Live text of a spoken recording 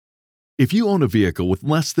If you own a vehicle with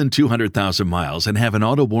less than 200,000 miles and have an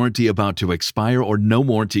auto warranty about to expire or no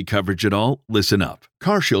warranty coverage at all, listen up.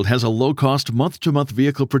 CarShield has a low-cost month-to-month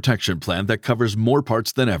vehicle protection plan that covers more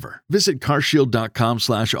parts than ever. Visit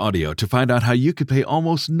carshield.com/audio to find out how you could pay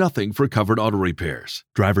almost nothing for covered auto repairs.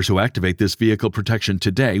 Drivers who activate this vehicle protection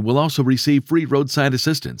today will also receive free roadside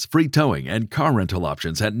assistance, free towing, and car rental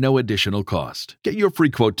options at no additional cost. Get your free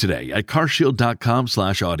quote today at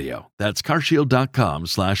carshield.com/audio. That's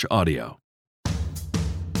carshield.com/audio.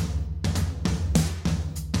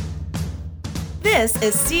 This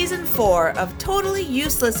is Season 4 of Totally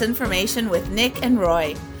Useless Information with Nick and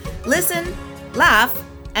Roy. Listen, laugh,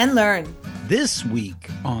 and learn. This week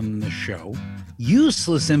on the show,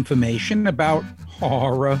 useless information about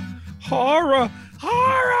horror,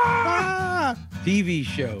 TV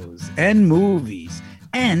shows and movies,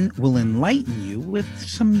 and will enlighten you with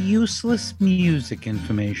some useless music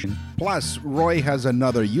information. Plus, Roy has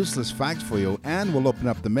another useless fact for you, and we'll open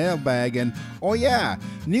up the mailbag and, oh yeah,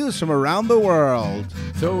 news from around the world.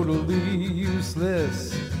 Totally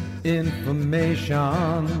useless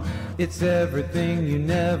information. It's everything you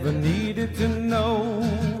never needed to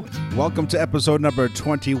know. Welcome to episode number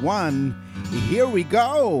 21. Here we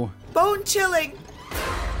go. Bone chilling.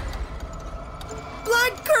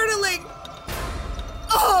 Blood curdling.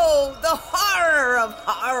 Oh, the horror of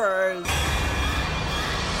horrors.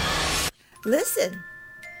 Listen,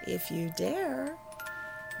 if you dare.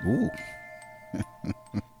 Ooh.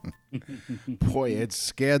 Boy, it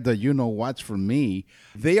scared the you-know-whats from me.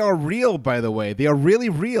 They are real, by the way. They are really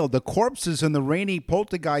real. The corpses in the rainy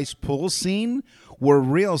poltergeist pool scene were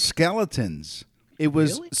real skeletons. It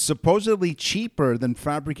was supposedly cheaper than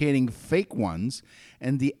fabricating fake ones,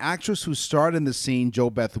 and the actress who starred in the scene,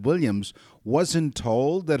 JoBeth Williams, wasn't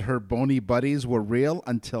told that her bony buddies were real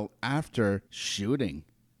until after shooting.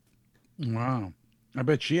 Wow. I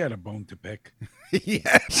bet she had a bone to pick.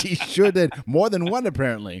 Yeah, she sure did. More than one,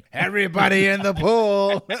 apparently. Everybody in the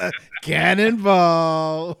pool.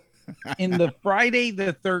 Cannonball. In the Friday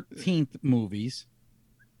the 13th movies,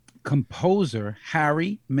 composer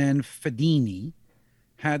Harry Manfredini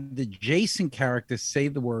had the Jason character say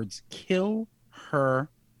the words, "Kill her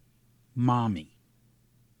mommy."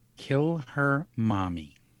 Kill her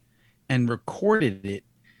mommy. And recorded it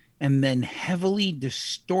and then heavily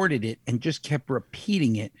distorted it and just kept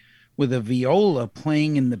repeating it with a viola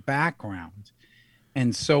playing in the background.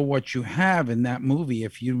 And so what you have in that movie,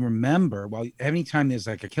 if you remember, well, anytime there's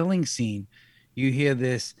like a killing scene, you hear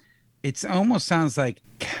this, it almost sounds like,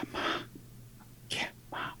 kill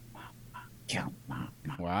mama.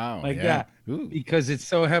 Wow. Like yeah. that. Ooh. Because it's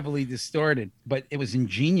so heavily distorted. But it was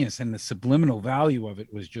ingenious, and the subliminal value of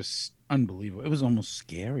it was just unbelievable. It was almost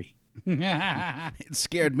scary. It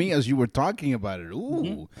scared me as you were talking about it.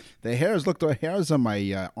 Ooh, the hairs on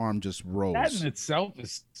my arm just rose. That in itself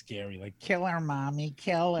is scary. Like, kill her, mommy,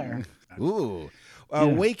 kill her. Ooh.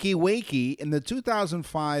 Wakey Wakey, in the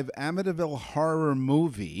 2005 Amityville horror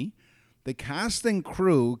movie, the cast and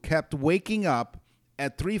crew kept waking up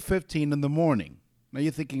at 3:15 in the morning. Now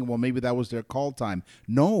you're thinking, well, maybe that was their call time.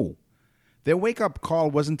 No. Their wake-up call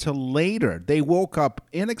wasn't until later. They woke up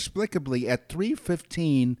inexplicably at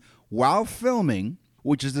 3:15 while filming,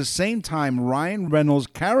 which is the same time Ryan Reynolds'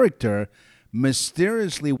 character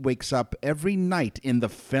mysteriously wakes up every night in the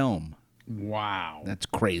film. Wow. That's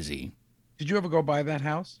crazy. Did you ever go by that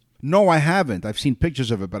house? No, I haven't. I've seen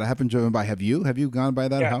pictures of it, but I haven't driven by. Have you? Have you gone by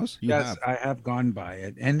that house? You yes, have. I have gone by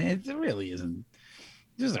it. And it really isn't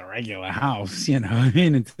just a regular house, you know. I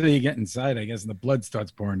mean, until you get inside, I guess, and the blood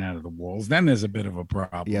starts pouring out of the walls. Then there's a bit of a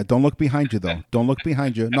problem. Yeah, don't look behind you, though. Don't look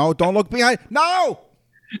behind you. No, don't look behind. No!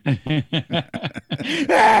 No.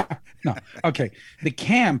 Okay. The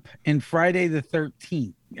camp in Friday the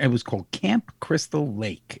 13th, it was called Camp Crystal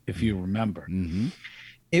Lake, if you remember. Mm-hmm.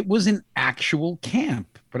 It was an actual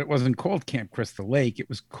camp, but it wasn't called Camp Crystal Lake. It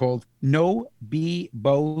was called No Be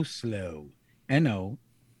Boslo. NO.BE.BO.SLO.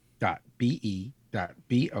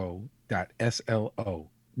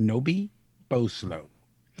 Nobi Boslo.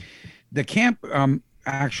 The camp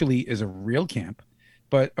actually is a real camp,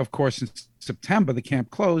 but of course in September the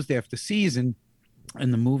camp closed after season,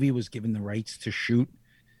 and the movie was given the rights to shoot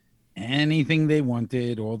anything they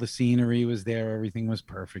wanted. All the scenery was there, everything was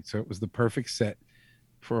perfect. So it was the perfect set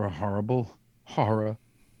for a horrible horror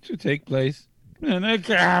to take place. In a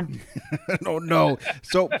camp. No.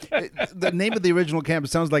 So the name of the original camp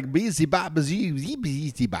sounds like Beezy Bop,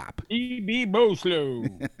 Beezy Bop. E.B. Boslow.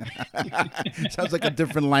 Sounds like a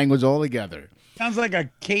different language altogether. Sounds like a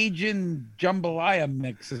Cajun jambalaya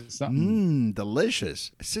mix or something.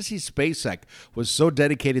 Delicious. Sissy Spacek was so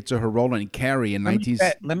dedicated to her role in Carrie in 19...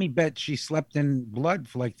 Let me bet she slept in blood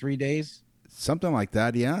for like 3 days. Something like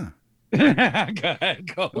that, yeah. Go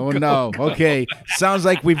ahead, go. No. Okay. Sounds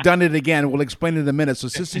like we've done it again. We'll explain it in a minute. So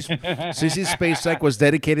Sissy Spacek was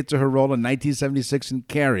dedicated to her role in 1976 in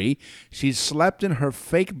Carrie. She slept in her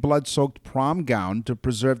fake blood-soaked prom gown to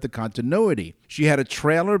preserve the continuity. She had a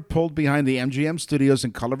trailer pulled behind the MGM studios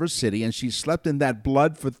in Culver City, and she slept in that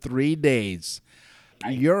blood for 3 days.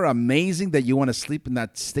 You're amazing that you want to sleep in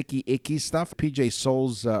that sticky, icky stuff. PJ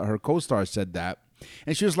Souls, her co-star, said that.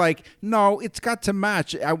 And she was like, no, it's got to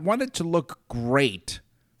match. I want it to look great.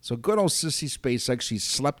 So good old Sissy Spacek, she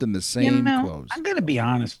slept in the same clothes. I'm going to be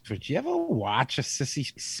honest with you. You ever watch a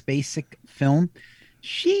Sissy Spacek film?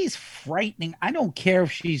 She's frightening. I don't care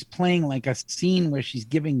if she's playing like a scene where she's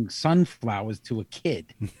giving sunflowers to a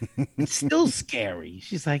kid. It's still scary.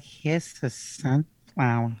 She's like, here's the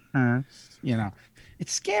sunflower. You know,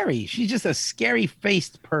 it's scary. She's just a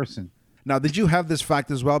scary-faced person. Now, did you have this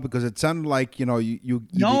fact as well? Because it sounded like, you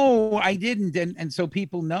No, I didn't. And so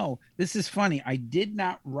people know. This is funny. I did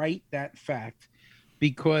not write that fact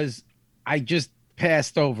because I just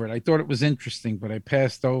passed over it. I thought it was interesting, but I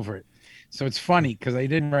passed over it. So it's funny because I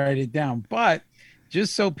didn't write it down. But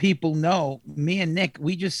just so people know, me and Nick,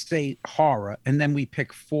 we just say horror, and then we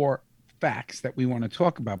pick 4 facts that we want to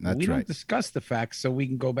talk about, but we don't discuss the facts, so we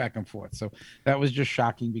can go back and forth. So that was just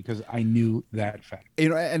shocking because I knew that fact.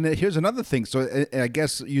 And here's another thing. So I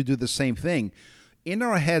guess you do the same thing. In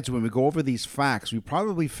our heads, when we go over these facts, we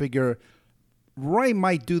probably figure Roy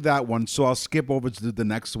might do that one, so I'll skip over to the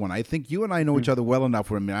next one. I think you and I know each other well enough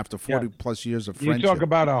after 40 plus years of friendship. You talk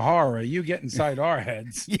about a horror, you get inside our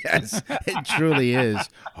heads. Yes, it truly is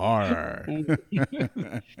horror.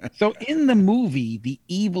 So in the movie, The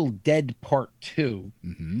Evil Dead Part 2,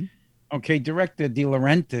 okay, director De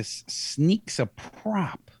Laurentiis sneaks a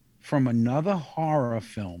prop from another horror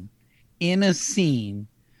film in a scene.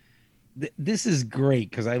 This is great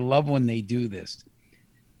because I love when they do this.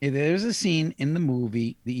 There's a scene in the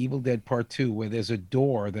movie, The Evil Dead Part 2, where there's a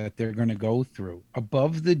door that they're going to go through.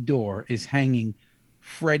 Above the door is hanging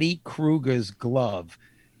Freddy Krueger's glove.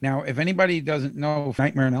 Now, if anybody doesn't know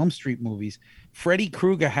Nightmare on Elm Street movies, Freddy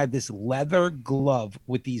Krueger had this leather glove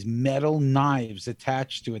with these metal knives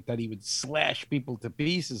attached to it that he would slash people to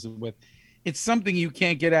pieces with. It's something you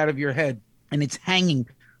can't get out of your head, and it's hanging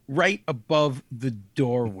right above the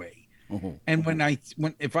doorway. And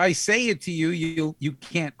if I say it to you, you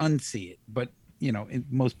can't unsee it. But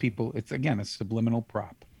most people, it's again a subliminal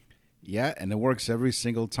prop. Yeah, and it works every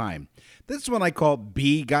single time. This one I call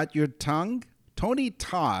Bee Got Your Tongue. Tony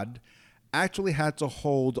Todd actually had to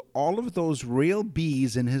hold all of those real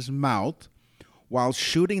bees in his mouth while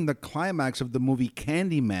shooting the climax of the movie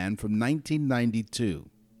Candyman from 1992.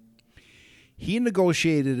 He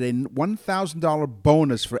negotiated a $1,000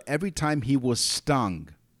 bonus for every time he was stung.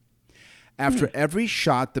 After every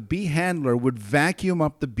shot, the bee handler would vacuum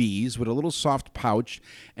up the bees with a little soft pouch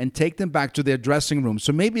and take them back to their dressing room.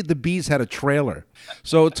 So maybe the bees had a trailer.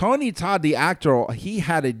 So Tony Todd, the actor, he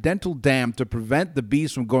had a dental dam to prevent the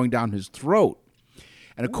bees from going down his throat.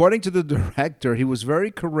 And according to the director, he was very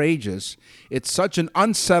courageous. It's such an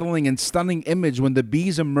unsettling and stunning image when the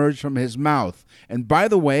bees emerge from his mouth. And by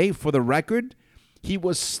the way, for the record, he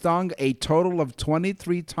was stung a total of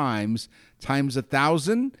 23 times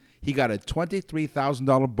 1,000. He got a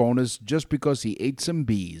 $23,000 bonus just because he ate some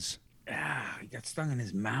bees. He got stung in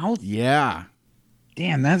his mouth? Yeah.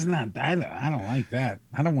 Damn, that's not... I don't like that.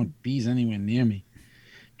 I don't want bees anywhere near me.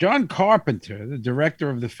 John Carpenter, the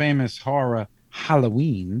director of the famous horror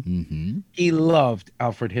Halloween, he loved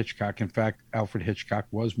Alfred Hitchcock. In fact, Alfred Hitchcock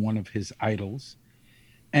was one of his idols.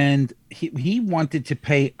 And he wanted to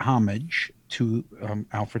pay homage to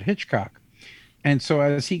Alfred Hitchcock. And so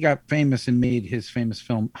as he got famous and made his famous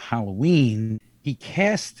film Halloween, he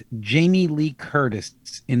cast Jamie Lee Curtis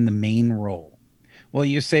in the main role. Well,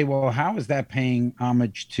 you say, well, how is that paying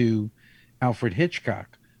homage to Alfred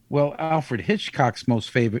Hitchcock? Well, Alfred Hitchcock's most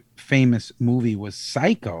famous movie was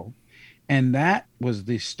Psycho, and that was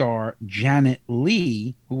the star Janet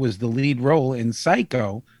Leigh, who was the lead role in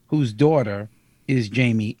Psycho, whose daughter is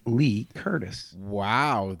Jamie Lee Curtis.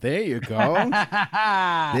 Wow, there you go.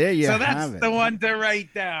 There you have it. So that's the one to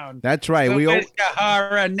write down. That's right. So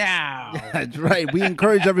horror now. That's right. We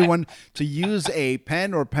encourage everyone to use a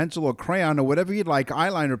pen or pencil or crayon or whatever you'd like,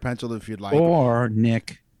 eyeliner pencil if you'd like. Or,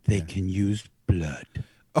 Nick, they can use blood.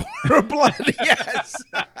 Her blood, yes.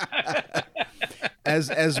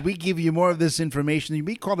 As we give you more of this information, you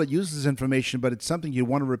may call it useless information, but it's something you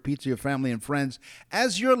want to repeat to your family and friends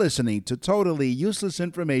as you're listening to Totally Useless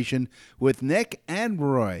Information with Nick and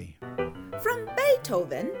Roy. From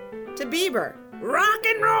Beethoven to Bieber, rock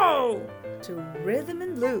and roll to rhythm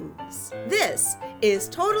and blues. This is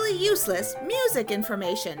Totally Useless Music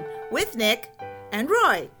Information with Nick and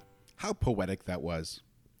Roy. How poetic that was.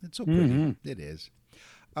 It's so pretty. It is.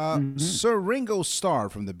 Sir Ringo Starr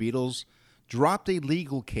from the Beatles dropped a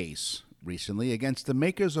legal case recently against the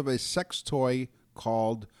makers of a sex toy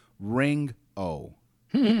called Ring-O.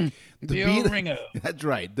 The Ring-O. That's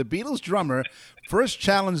right. The Beatles drummer first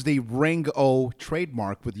challenged the Ring-O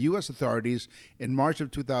trademark with U.S. authorities in March of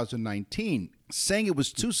 2019, saying it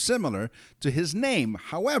was too similar to his name.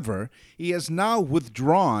 However, he has now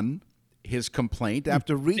withdrawn his complaint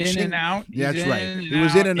after reaching... In and out. That's right. He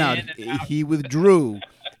was in and out. He withdrew,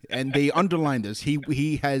 and they underlined this.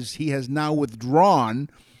 He has now withdrawn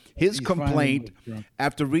his complaint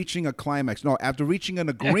after reaching a climax. No, after reaching an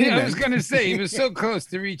agreement. I was going to say, he was so close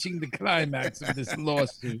to reaching the climax of this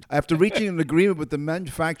lawsuit. After reaching an agreement with the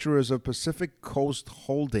manufacturers of Pacific Coast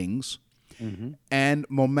Holdings and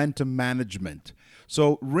Momentum Management.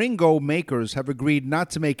 So Ringo makers have agreed not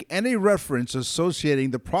to make any reference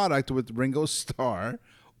associating the product with Ringo Starr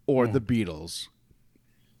or the Beatles.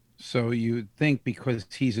 So you think because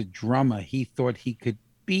he's a drummer, he thought he could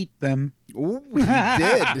beat them. Ooh, he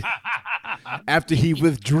did. After he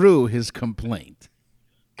withdrew his complaint.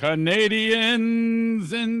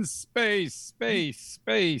 Canadians in space.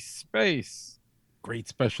 Great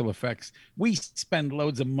special effects. We spend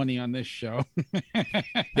loads of money on this show.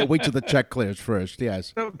 Yeah, wait till the check clears first,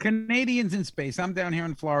 yes. So Canadians in space. I'm down here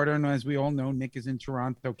in Florida, and as we all know, Nick is in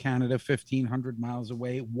Toronto, Canada, 1,500 miles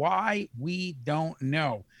away. Why? We don't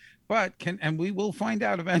know. But and we will find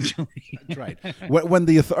out eventually. That's right. When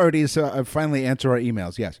the authorities finally answer our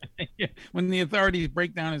emails, yes. Yeah, when the authorities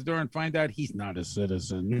break down his door and find out he's not a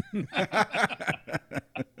citizen.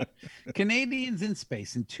 Canadians in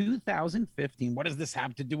space in 2015. What does this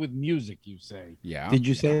have to do with music, you say? Yeah. Did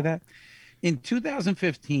you say that? In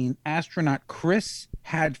 2015, astronaut Chris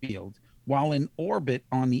Hadfield, while in orbit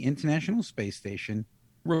on the International Space Station,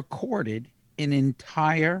 recorded an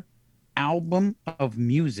entire album of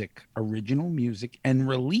music, original music, and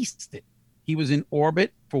released it. He was in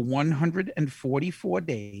orbit for 144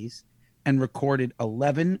 days and recorded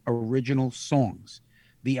 11 original songs.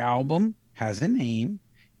 The album has a name.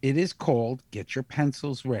 It is called, get your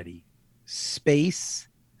pencils ready, Space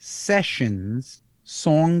Sessions,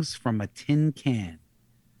 Songs from a Tin Can.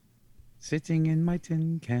 Sitting in my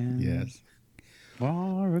tin can. Yes.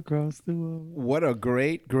 Far across the world. What a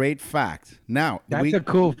great fact. Now, that's a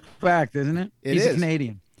cool fact, isn't it? He's is. a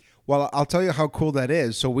Canadian. Well, I'll tell you how cool that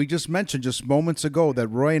is. So we just mentioned just moments ago that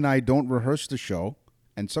Roy and I don't rehearse the show,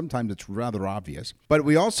 and sometimes it's rather obvious, but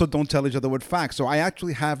we also don't tell each other what facts. So I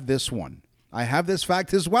actually have this one. I have this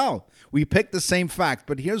fact as well. We picked the same fact,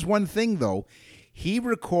 but here's one thing, though. He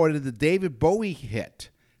recorded the David Bowie hit,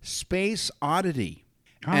 Space Oddity.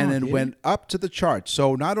 And then went up to the charts.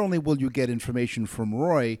 So not only will you get information from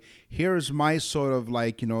Roy, here's my sort of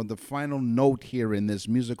the final note here in this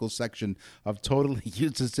musical section of Totally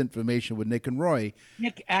Useless Information with Nick and Roy.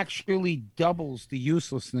 Nick actually doubles the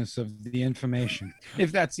uselessness of the information,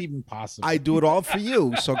 if that's even possible. I do it all for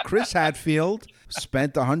you. So Chris Hadfield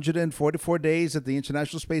spent 144 days at the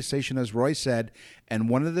International Space Station, as Roy said, and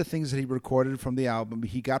one of the things that he recorded from the album,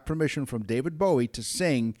 he got permission from David Bowie to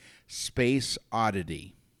sing Space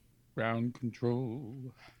Oddity. Ground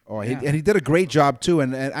control. Oh, and he did a great job, too.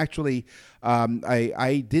 And actually,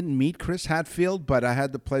 I didn't meet Chris Hadfield, but I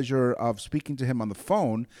had the pleasure of speaking to him on the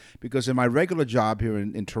phone because in my regular job here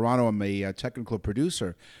in Toronto, I'm a technical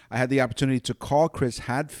producer. I had the opportunity to call Chris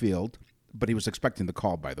Hadfield, but he was expecting the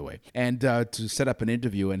call, by the way, and to set up an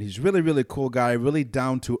interview. And he's really, really cool guy, really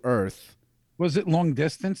down to earth. Was it long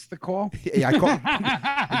distance, the call? Yeah, I called.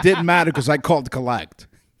 It didn't matter because I called collect.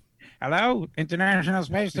 Hello, International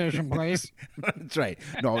Space Station, please. That's right.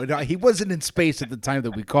 No, he wasn't in space at the time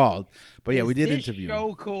that we called. But yeah, we did interview him.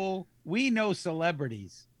 So cool. We know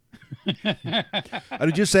celebrities.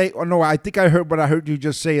 Did you say? Oh no, I think I heard what I heard you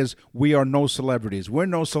just say is we are no celebrities. We're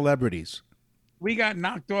no celebrities. We got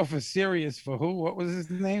knocked off of Sirius for who? What was his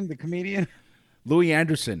name? The comedian? Louis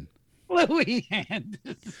Anderson. Louis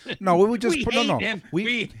Anderson. No, we would just we put hate no. him.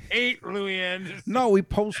 We hate Louis Anderson. No, we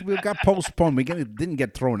got postponed. Didn't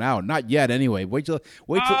get thrown out. Not yet, anyway. Wait till.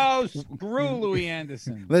 Oh, screw Louis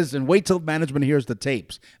Anderson. Listen, wait till management hears the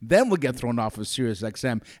tapes. Then we'll get thrown off of Sirius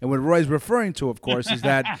XM. And what Roy's referring to, of course, is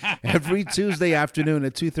that every Tuesday afternoon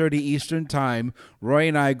at 2:30 Eastern Time, Roy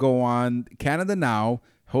and I go on Canada Now,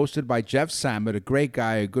 hosted by Jeff Samet, a great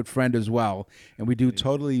guy, a good friend as well. And we do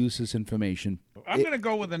totally useless information. I'm going to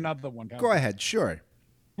go with another one. Go ahead, sure.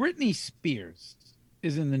 Britney Spears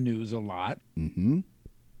is in the news a lot. Mm-hmm.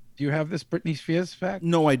 Do you have this Britney Spears fact?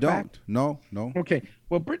 No, I don't. Fact? No. Okay.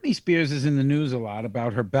 Well, Britney Spears is in the news a lot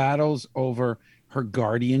about her battles over her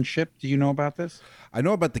guardianship. Do you know about this? I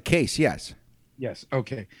know about the case, yes. Yes.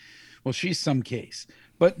 Okay. Well, she's some case.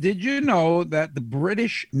 But did you know that the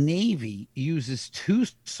British Navy uses 2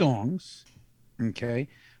 songs? Okay.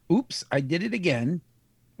 Oops, I Did It Again,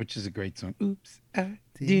 which is a great song. Oops, I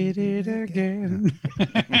did it again.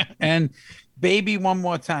 And Baby One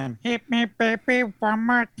More Time. Hit me, baby, one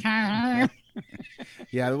more time.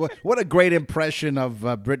 Yeah, what a great impression of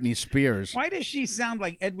Britney Spears. Why does she sound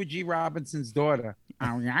like Edward G. Robinson's daughter?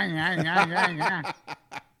 Oh, yeah.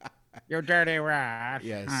 You dirty rat.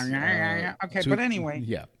 Yes. Oh, yeah. Okay, but anyway.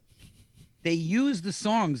 Yeah. They use the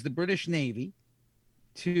songs, the British Navy,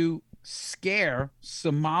 to scare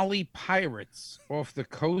Somali pirates off the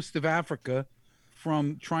coast of Africa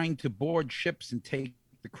from trying to board ships and take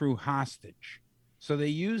the crew hostage. So they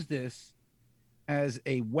use this as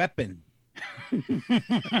a weapon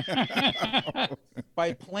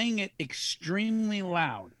by playing it extremely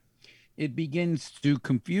loud. It begins to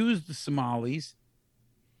confuse the Somalis,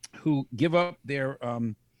 who give up their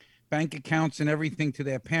bank accounts and everything to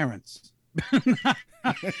their parents.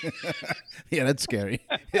 Yeah, that's scary.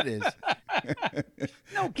 It is.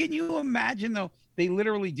 No, can you imagine, though? They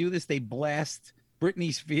literally do this. They blast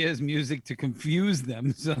Britney Spears music to confuse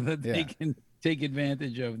them so that they can take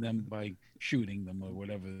advantage of them by shooting them or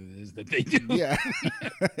whatever it is that they do. Yeah,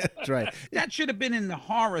 that's right. That should have been in the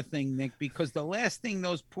horror thing, Nick, because the last thing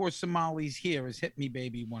those poor Somalis hear is "Hit me,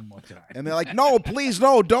 baby, one more time." And they're like, no, please,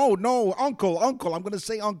 no, don't, no, uncle, I'm going to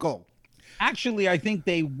say uncle. Actually, I think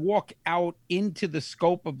they walk out into the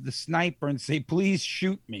scope of the sniper and say, "Please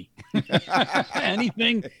shoot me."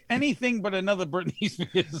 anything but another Britney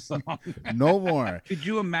Spears song. No more. Could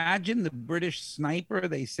you imagine the British sniper?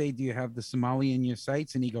 They say, "Do you have the Somali in your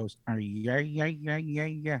sights?" And he goes,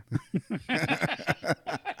 yeah.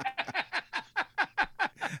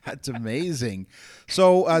 That's amazing.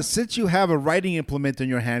 So since you have a writing implement in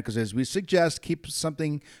your hand, because as we suggest, keep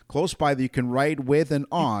something close by that you can write with and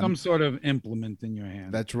on. Some sort of implement in your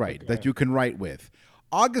hand. That's right, that you can write with.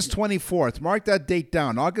 August 24th, mark that date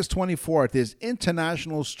down. August 24th is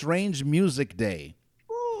International Strange Music Day.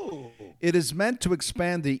 Ooh. It is meant to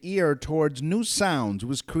expand the ear towards new sounds. It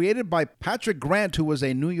was created by Patrick Grant, who was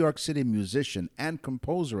a New York City musician and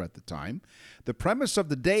composer at the time. The premise of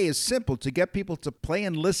the day is simple: to get people to play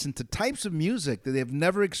and listen to types of music that they've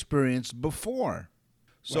never experienced before.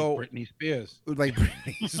 So, like Britney Spears. Like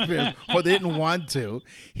Britney Spears, or they didn't want to.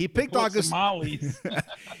 He picked August. Somalis.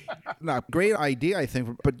 No, great idea, I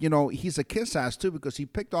think. But, you know, he's a kiss ass, too, because he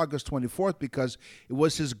picked August 24th because it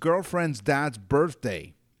was his girlfriend's dad's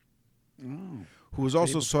birthday, who was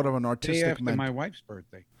also sort of an artistic day after man. my wife's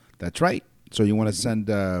birthday. That's right. So you want to send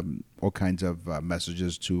all kinds of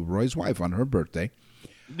messages to Roy's wife on her birthday.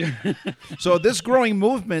 So this growing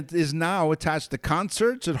movement is now attached to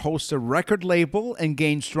concerts. It hosts a record label and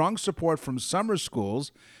gains strong support from summer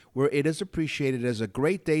schools, where it is appreciated as a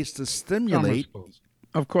great day to stimulate. Summer schools.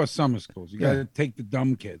 Of course, summer schools. You got to take the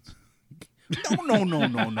dumb kids. No.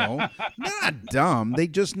 They're not dumb. They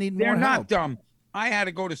just need more They're help. not dumb. I had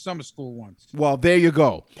to go to summer school once. Well, there you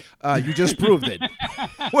go. You just proved it.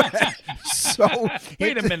 So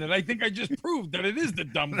Wait a minute. I think I just proved that it is the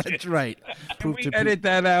dumb kid. That's right. Can we edit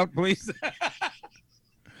that out, please?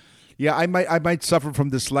 Yeah, I might suffer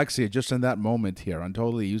from dyslexia just in that moment here on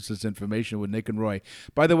Totally Useless Information with Nick and Roy.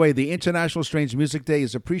 By the way, the International Strange Music Day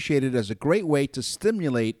is appreciated as a great way to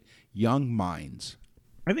stimulate young minds.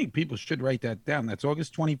 I think people should write that down. That's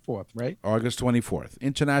August 24th, right? August 24th,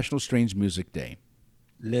 International Strange Music Day.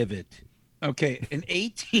 Live it. Okay, in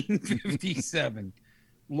 1857,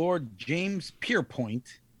 Lord James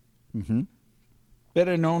Pierpont,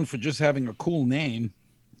 better known for just having a cool name.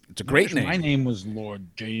 It's a great name. My name was Lord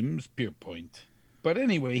James Pierpont. But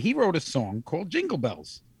anyway, he wrote a song called Jingle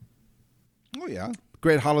Bells. Oh, yeah.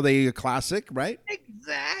 Great holiday classic, right?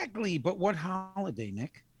 Exactly. But what holiday,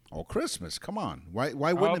 Nick? Oh, Christmas. Come on. Why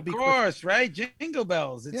wouldn't it be? Of course, right? Jingle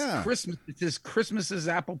Bells. It's Yeah. Christmas. It's as Christmas as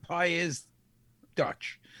apple pie is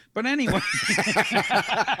Dutch. But anyway.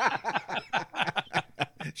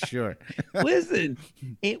 Sure. Listen,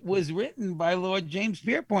 it was written by Lord James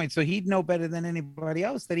Pierpont, so he'd know better than anybody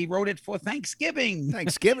else that he wrote it for Thanksgiving.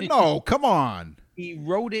 Thanksgiving? No, come on. He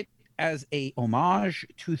wrote it as a homage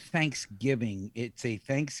to Thanksgiving. It's a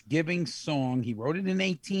Thanksgiving song. He wrote it in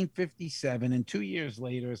 1857, and 2 years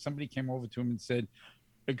later, somebody came over to him and said,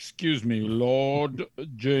 "Excuse me, Lord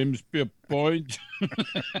James Pierpont.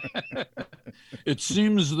 It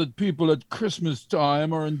seems that people at Christmas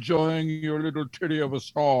time are enjoying your little titty of a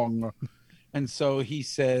song." And so he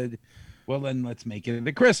said, well, then let's make it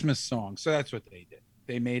a Christmas song. So that's what they did.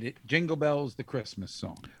 They made it Jingle Bells, the Christmas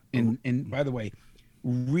song. And by the way,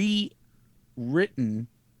 rewritten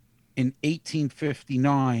in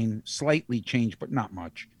 1859, slightly changed, but not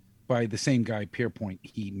much, by the same guy, Pierpont.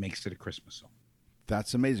 He makes it a Christmas song.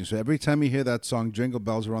 That's amazing. So every time you hear that song, Jingle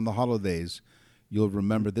Bells, around the holidays, you'll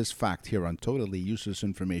remember this fact here on Totally Useless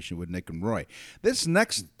Information with Nick and Roy. This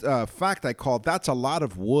next fact I call That's a Lot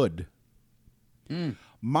of Wood.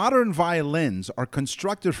 Modern violins are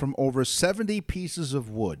constructed from over 70 pieces of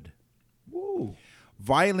wood. Woo.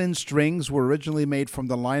 Violin strings were originally made from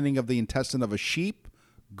the lining of the intestine of a sheep,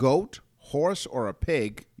 goat, horse, or a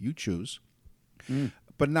pig. You choose.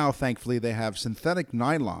 But now, thankfully, they have synthetic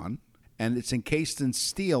nylon, and it's encased in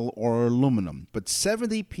steel or aluminum. But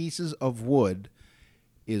 70 pieces of wood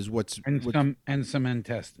is some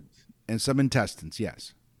intestines. And some intestines,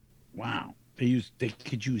 yes. Wow. They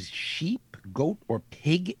could use sheep, goat, or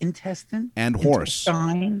pig intestine and horse.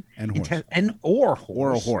 And horse. Or horse.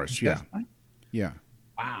 Or a horse, yeah. Intestine? Yeah.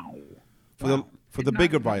 Wow. For the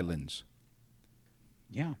bigger violins.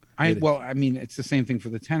 Yeah. I mean, it's the same thing for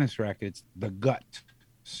the tennis racket. It's the gut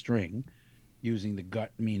string, using the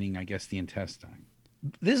gut meaning, I guess, the intestine.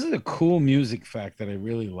 This is a cool music fact that I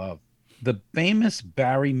really love. The famous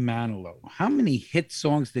Barry Manilow. How many hit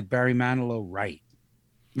songs did Barry Manilow write?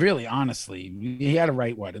 Really, honestly, he had to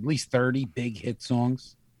write what? At least 30 big hit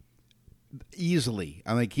songs? Easily.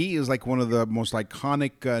 I think he is like one of the most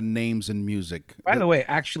iconic names in music. By the way,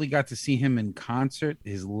 actually got to see him in concert,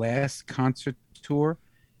 his last concert tour.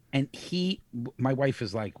 And my wife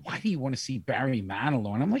is like, why do you want to see Barry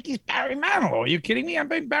Manilow? And I'm like, he's Barry Manilow. Are you kidding me? I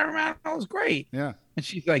think Barry Manilow is great. Yeah. And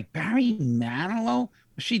she's like, Barry Manilow?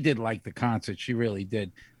 She did like the concert. She really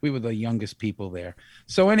did. We were the youngest people there.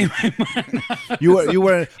 So anyway. you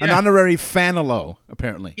were an honorary Fanilow,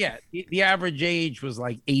 apparently. Yeah. The average age was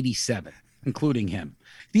like 87, including him.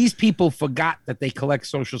 These people forgot that they collect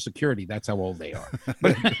Social Security. That's how old they are.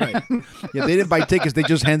 Right. Yeah, they didn't buy tickets. They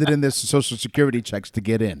just handed in their Social Security checks to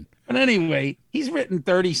get in. But anyway, he's written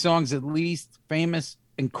 30 songs at least, famous,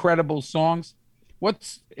 incredible songs.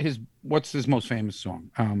 What's his most famous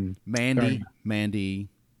song? Mandy.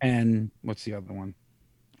 And what's the other one?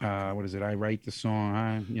 What is it? I Write the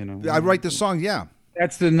Song. I Write the Song, yeah.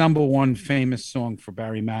 That's the number one famous song for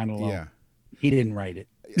Barry Manilow. Yeah. He didn't write it.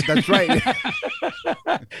 That's right.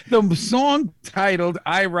 The song titled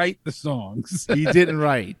I Write the Songs. He didn't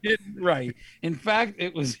write. Didn't write. In fact,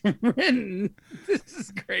 it was written. This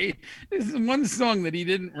is great. This is one song that he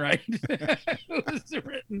didn't write. It was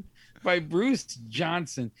written by Bruce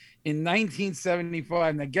Johnson in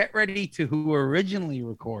 1975. Now get ready to who originally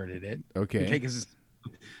recorded it. Okay. Because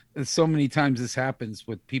so many times this happens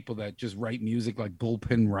with people that just write music like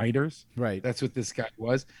bullpen writers. Right. That's what this guy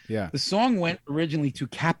was. Yeah. The song went originally to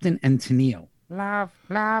Captain and Tennille. Love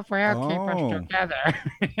will keep us together.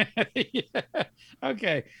 Yeah.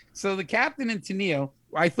 Okay. So the Captain and Tennille,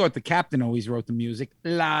 I thought the Captain always wrote the music.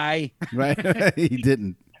 Lie. Right. He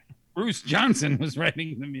didn't. Bruce Johnson was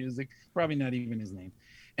writing the music. Probably not even his name.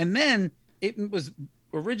 And then it was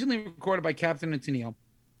originally recorded by Captain and Tennille.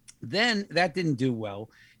 Then that didn't do well.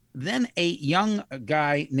 Then a young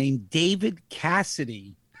guy named David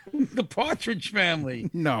Cassidy, the Partridge Family.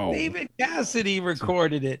 No. David Cassidy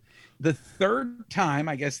recorded it. The third time,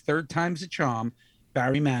 I guess third time's a charm,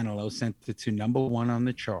 Barry Manilow sent it to number one on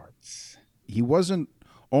the charts. He wasn't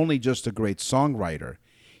only just a great songwriter.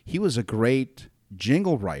 He was a great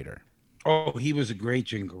jingle writer. Oh, he was a great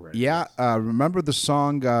jingle writer. Yeah. Remember the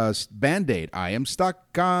song Band-Aid? I am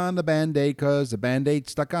stuck on the Band-Aid because the Band-Aid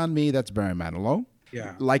stuck on me. That's Barry Manilow.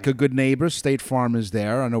 Yeah. Like a Good Neighbor, State Farm is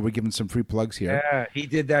there. I know we're giving some free plugs here. Yeah, he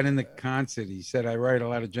did that in the concert. He said, I write a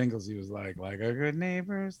lot of jingles. He was like a good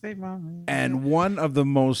neighbor, State Farm. And one of the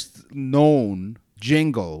most known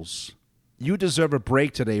jingles, You Deserve a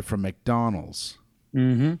Break Today from McDonald's.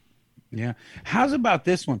 Mm-hmm. Yeah. How's about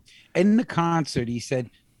this one? In the concert, he said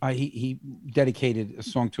he dedicated a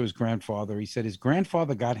song to his grandfather. He said his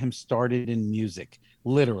grandfather got him started in music,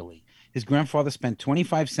 literally. His grandfather spent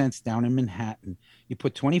 25 cents down in Manhattan. You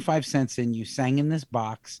put 25 cents in, you sang in this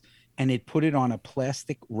box, and it put it on a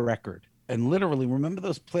plastic record. and literally, remember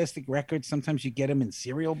those plastic records? Sometimes you get them in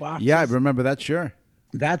cereal boxes. Yeah, I remember that. Sure.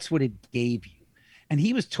 That's what it gave you. And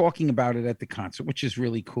he was talking about it at the concert, which is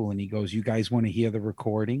really cool. And he goes, "You guys want to hear the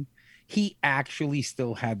recording?" He actually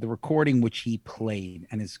still had the recording, which he played.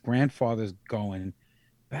 And his grandfather's going,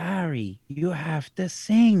 "Barry, you have to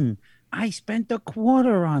sing. I spent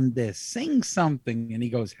 $25 on this. Sing something." And he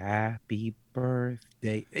goes, "Happy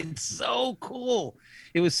birthday." It's so cool.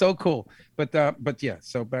 It was so cool. But yeah,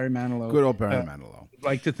 so Barry Manilow. Good old Barry Manilow. I'd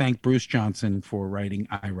like to thank Bruce Johnson for writing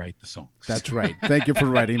I Write the Songs. That's right. Thank you for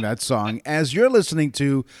writing that song. As you're listening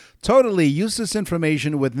to Totally Useless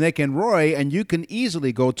Information with Nick and Roy, and you can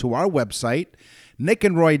easily go to our website,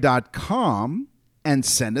 nickandroy.com, and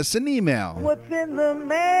send us an email. What's in the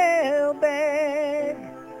mailbag?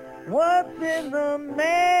 What's in the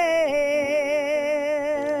mail?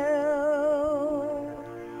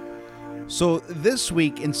 So this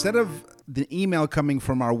week, instead of the email coming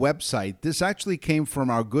from our website, this actually came from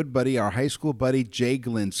our good buddy, our high school buddy, Jay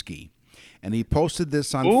Glinsky. And he posted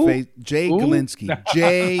this on Facebook. Jay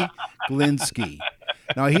Glinsky.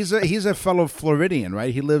 Now, he's a fellow Floridian,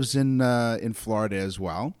 right? He lives in Florida as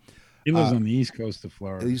well. He lives on the East Coast of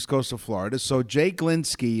Florida. East Coast of Florida. So Jay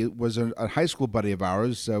Glinsky was a high school buddy of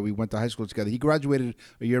ours. We went to high school together. He graduated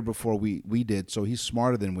a year before we did, so he's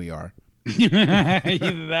smarter than we are.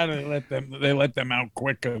 Either that or they let them out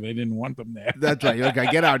quicker. They didn't want them there. That's right.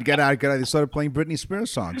 Okay, get out. They started playing Britney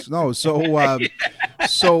Spears songs. No, so what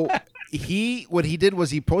he did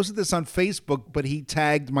was he posted this on Facebook, but he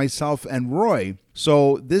tagged myself and Roy.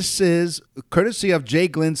 So this is courtesy of Jay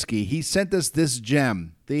Glinsky. He sent us this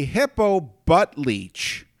gem. The hippo butt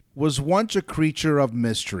leech was once a creature of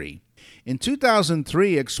mystery. In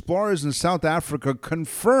 2003, explorers in South Africa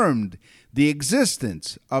confirmed the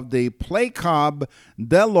existence of the Placob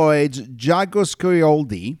deloides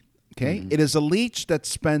jagoscolidae. Okay, It is a leech that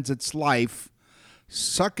spends its life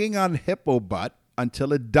sucking on hippo butt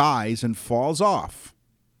until it dies and falls off.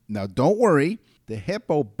 Now, don't worry. The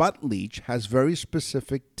hippo butt leech has very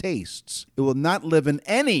specific tastes. It will not live in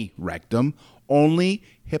any rectum, only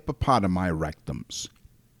hippopotami rectums.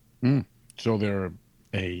 So they're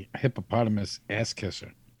a hippopotamus ass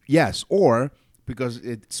kisser. Yes, or because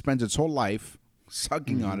it spends its whole life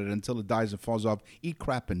sucking on it until it dies and falls off, eat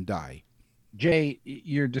crap and die. Jay,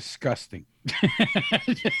 you're disgusting.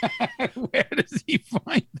 Where does he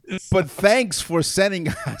find this? But thanks for sending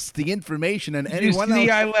us the information. And anyone you see,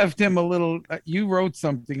 else, I left him a little. You wrote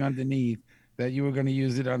something underneath that you were going to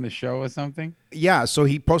use it on the show or something. Yeah, so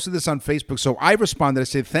he posted this on Facebook. So I responded. I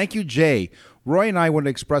said, "Thank you, Jay. Roy and I want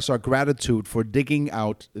to express our gratitude for digging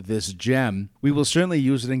out this gem. We will certainly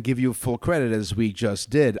use it and give you full credit as we just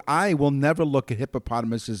did. I will never look at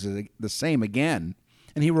hippopotamuses the same again."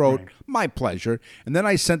 And he wrote, "My pleasure." And then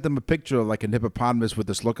I sent them a picture of like a hippopotamus with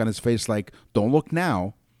this look on his face like, "Don't look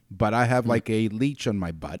now, but I have like a leech on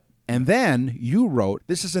my butt." And then you wrote,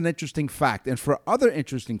 "This is an interesting fact. And for other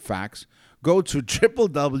interesting facts, go to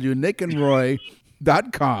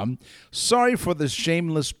www.nickandroy.com. Sorry for the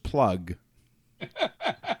shameless plug."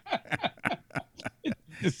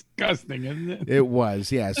 Disgusting, isn't it? It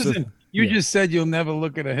was, yes. Yeah. Listen, you just said you'll never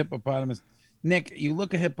look at a hippopotamus. Nick, you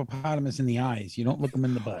look a hippopotamus in the eyes. You don't look them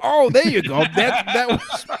in the butt. Oh, there you go. That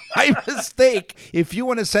was my mistake. If you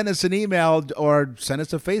want to send us an email or send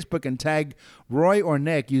us a Facebook and tag Roy or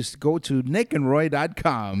Nick, you go to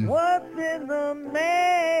nickandroy.com. What's in the mail?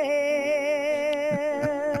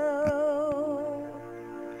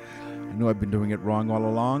 I know I've been doing it wrong all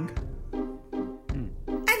along.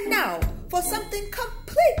 And now for something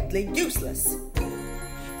completely useless.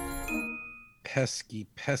 Pesky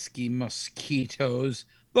mosquitoes.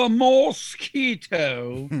 The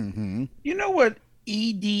mosquito. You know what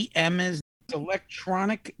EDM is? It's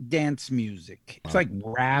electronic dance music. It's like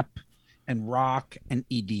rap and rock and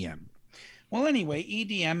EDM. Well, anyway,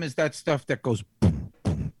 EDM is that stuff that goes boom,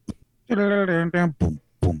 boom, boom, boom,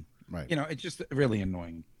 boom. Right. You know, it's just really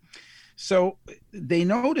annoying. So they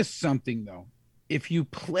noticed something, though. If you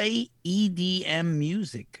play EDM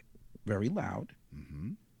music very loud,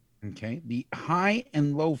 okay, the high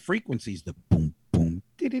and low frequencies, the boom, boom,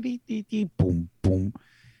 dee-dee-dee-dee, boom, boom,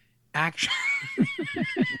 action.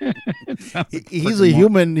 He's a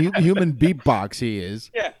human beatbox, he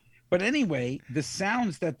is. Yeah. But anyway, the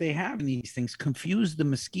sounds that they have in these things confuse the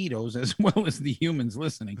mosquitoes as well as the humans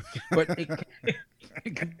listening. But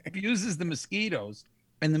it confuses the mosquitoes,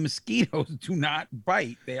 and the mosquitoes do not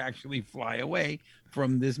bite. They actually fly away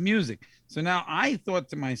from this music. So now I thought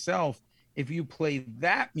to myself, if you play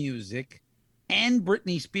that music and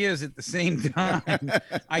Britney Spears at the same time.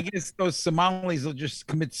 I guess those Somalis will just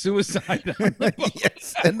commit suicide.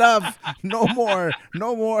 Yes, enough. No more.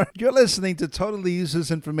 No more. You're listening to Totally Useless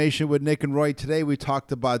Information with Nick and Roy. Today we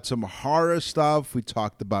talked about some horror stuff. We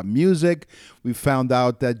talked about music. We found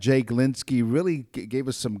out that Jay Glinsky really gave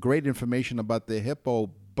us some great information about the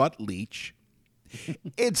hippo butt leech.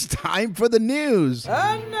 It's time for the news.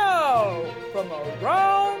 And now, from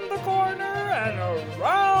around the corner and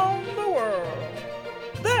around the world,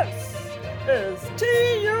 this is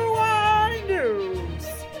TUI News.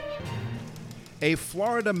 A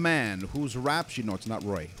Florida man whose rap sheet, no, it's not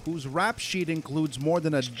Roy, whose rap sheet includes more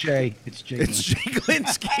than a... Jay. It's Jay. It's Jay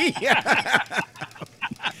Glinsky.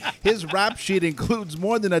 His rap sheet includes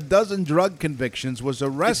more than a dozen drug convictions, was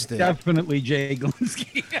arrested. Definitely Jay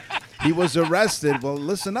Glinsky. He was arrested. Well,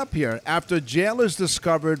 listen up here. After jailers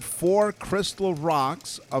discovered 4 crystal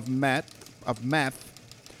rocks of meth.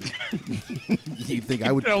 You think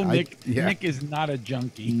I would? Nick is not a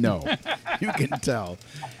junkie. No, you can tell.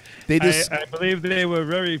 They I believe they were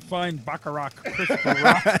very fine baccarat crystal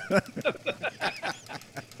rocks.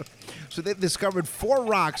 So they discovered 4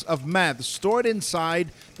 rocks of meth stored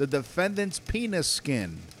inside the defendant's penis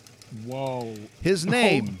skin. Whoa. His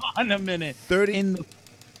name. Hold on a minute. 30.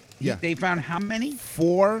 Yeah. They found how many?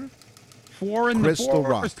 4 in crystal the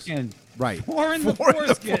rocks. foreskin. Right. 4 in the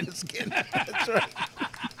foreskin. That's right.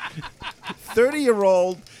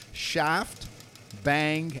 30-year-old Shaft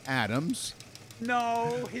Bang Adams.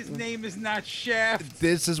 No, his name is not Shaft.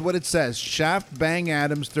 This is what it says. Shaft Bang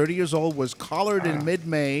Adams, 30 years old, was collared in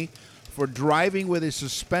mid-May for driving with a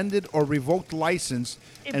suspended or revoked license.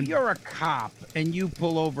 If you're a cop and you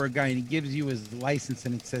pull over a guy and he gives you his license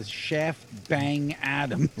and it says Shaft Bang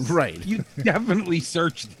Adams, right, you definitely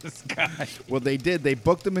searched this guy. Well, they did. They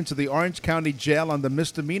booked him into the Orange County Jail on the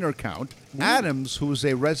misdemeanor count. Ooh. Adams, who is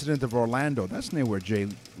a resident of Orlando, that's near where Jay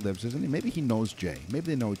lives, isn't he? Maybe he knows Jay. Maybe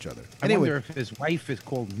they know each other. I wonder if his wife is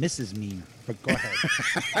called Mrs. Meaner. But go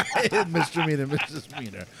ahead. Mr. Meaner, Mrs.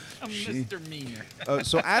 Meaner. Mr. Meaner.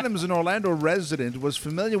 So Adams, an Orlando resident, was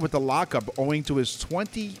familiar with the lockup owing to his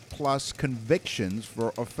 20-plus convictions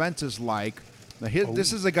for offenses like,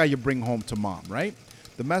 this is a guy you bring home to mom, right?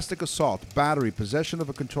 Domestic assault, battery, possession of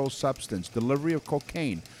a controlled substance, delivery of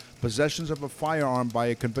cocaine, possessions of a firearm by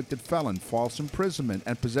a convicted felon, false imprisonment,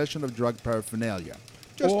 and possession of drug paraphernalia.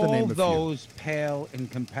 Just to name a few. All those pale in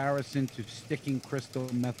comparison to sticking crystal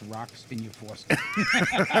meth rocks in your foreskin.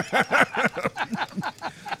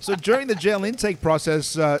 So during the jail intake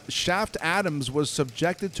process, Shaft Adams was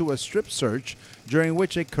subjected to a strip search during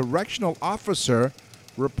which a correctional officer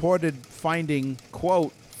reported finding,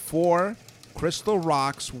 quote, 4 crystal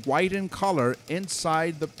rocks white in color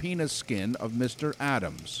inside the penis skin of Mr.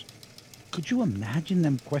 Adams. Could you imagine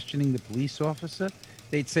them questioning the police officer?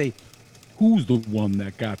 They'd say, "Who's the one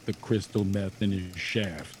that got the crystal meth in his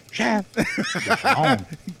shaft?" Shaft.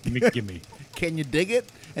 Give me. Can you dig it?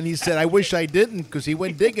 And he said, "I wish I didn't," because he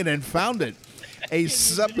went digging and found it. A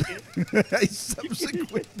subsequent. The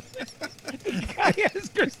guy has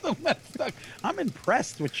crystal meth stuck. I'm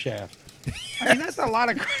impressed with Shaft. I mean, that's a lot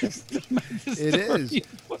of crystal meth. It is.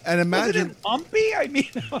 And imagine. Was it bumpy? I mean.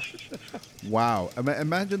 Wow.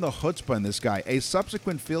 Imagine the chutzpah in this guy. A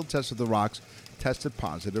subsequent field test of the rocks tested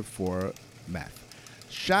positive for meth.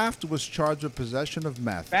 Shaft was charged with possession of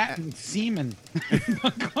meth. Fat and semen.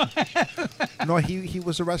 No, he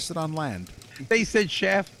was arrested on land. They said,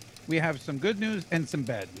 Shaft, we have some good news and some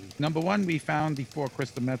bad news. Number 1, we found the 4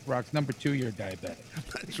 crystal meth rocks. Number 2, you're diabetic.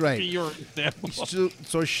 That's right.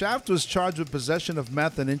 So Shaft was charged with possession of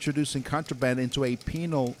meth and introducing contraband into a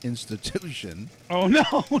penal institution. Oh, no.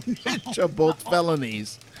 Which are both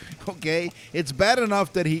felonies. Okay, it's bad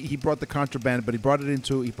enough that he brought the contraband, but he brought it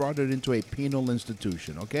into a penal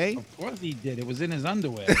institution. Okay, of course he did. It was in his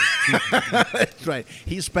underwear. That's right.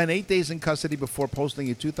 He spent 8 days in custody before posting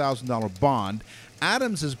a $2,000 bond.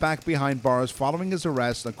 Adams is back behind bars following his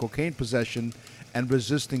arrest on cocaine possession and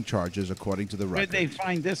resisting charges, according to the record. Where'd they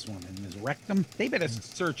find this one? In his rectum? They better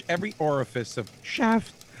search every orifice of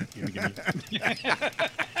Shaft.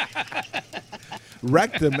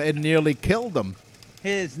 Wrecked him and nearly killed him.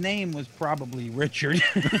 His name was probably Richard.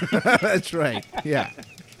 That's right. Yeah.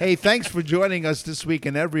 Hey, thanks for joining us this week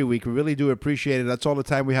and every week. We really do appreciate it. That's all the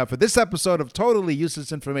time we have for this episode of Totally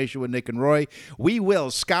Useless Information with Nick and Roy. We will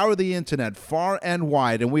scour the internet far and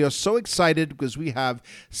wide, and we are so excited because we have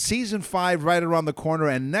Season 5 right around the corner,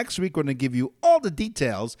 and next week we're going to give you all the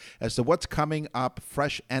details as to what's coming up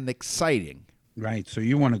fresh and exciting. Right. So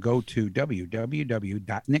you want to go to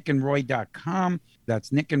www.nickandroy.com. That's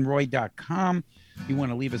nickandroy.com. You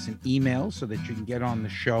want to leave us an email so that you can get on the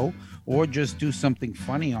show, or just do something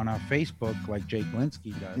funny on our Facebook like Jake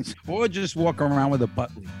Linsky does, or just walk around with a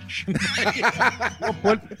butt leech.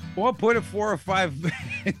 or put a 4 or 5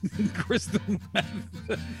 crystal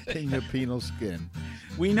meth in your penal skin.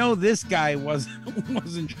 We know this guy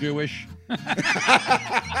wasn't Jewish.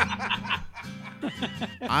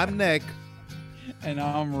 I'm Nick. And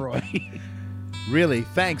I'm Roy. Really,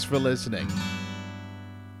 thanks for listening.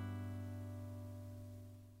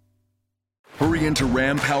 Hurry into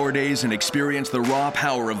Ram Power Days and experience the raw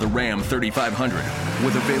power of the Ram 3500.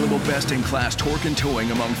 With available best-in-class torque and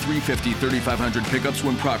towing among 350 3500 pickups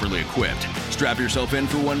when properly equipped. Strap yourself in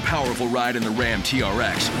for one powerful ride in the Ram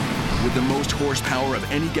TRX. With the most horsepower of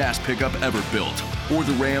any gas pickup ever built. Or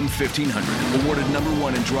the Ram 1500, awarded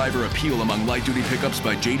 #1 in driver appeal among light-duty pickups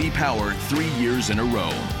by J.D. Power 3 years in a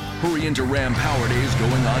row. Hurry into Ram Power Days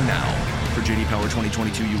going on now. For J.D. Power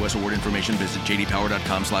 2022 U.S. award information, visit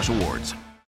jdpower.com/awards.